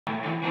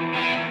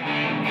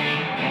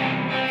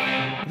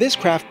This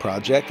craft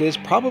project is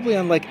probably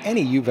unlike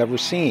any you've ever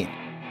seen.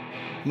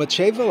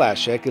 Maciej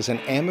Walaszek is an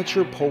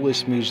amateur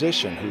Polish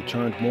musician who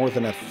turned more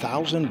than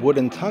 1,000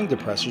 wooden tongue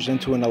depressors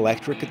into an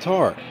electric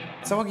guitar.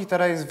 Cała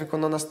gitara jest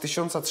wykonana z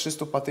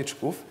 1300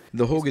 patyczków.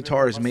 The whole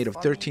guitar is made of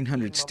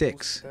 1,300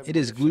 sticks. It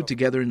is glued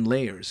together in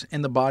layers,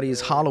 and the body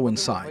is hollow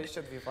inside.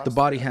 The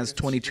body has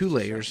 22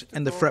 layers,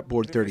 and the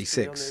fretboard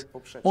 36.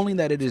 Only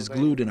that it is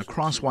glued in a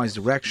crosswise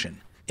direction.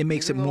 It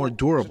makes it more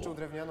durable.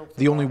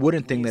 The only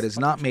wooden thing that is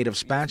not made of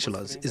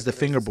spatulas is the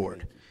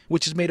fingerboard,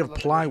 which is made of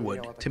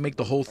plywood to make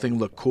the whole thing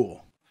look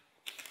cool.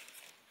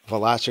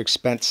 Walaszek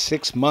spent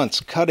 6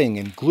 months cutting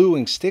and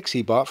gluing sticks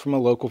he bought from a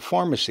local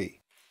pharmacy.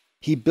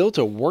 He built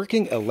a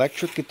working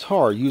electric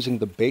guitar using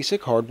the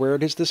basic hardware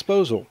at his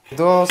disposal.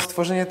 Do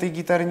stworzenia tej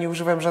gitary nie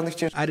używałem żadnych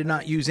ciężkich. I did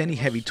not use any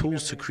heavy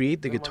tools to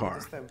create the guitar,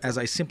 as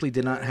I simply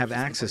did not have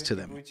access to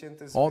them.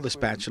 All the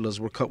spatulas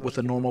were cut with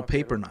a normal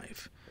paper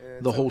knife.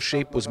 The whole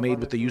shape was made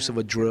with the use of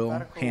a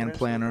drill, hand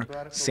planer,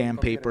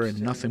 sandpaper,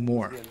 and nothing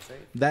more.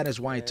 That is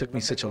why it took me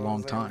such a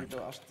long time.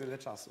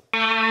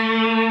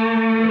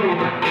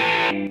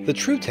 The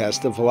true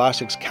test of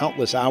Walaszek's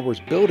countless hours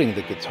building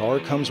the guitar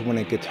comes when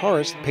a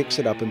guitarist picks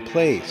it up and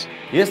plays.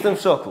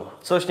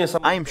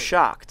 I am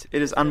shocked.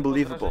 It is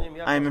unbelievable.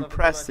 I am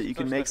impressed that you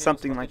can make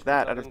something like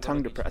that out of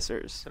tongue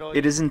depressors.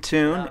 It is in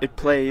tune, it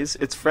plays,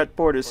 its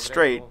fretboard is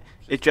straight,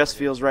 it just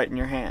feels right in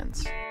your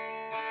hands.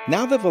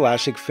 Now that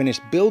Walaszek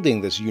finished building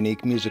this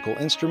unique musical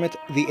instrument,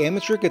 the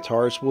amateur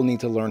guitarist will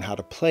need to learn how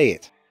to play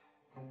it.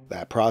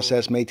 That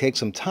process may take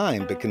some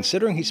time, but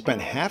considering he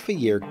spent half a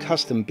year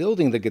custom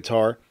building the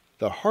guitar,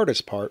 the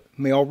hardest part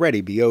may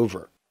already be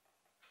over.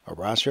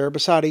 Aras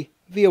Arabasadi,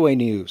 VOA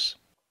News.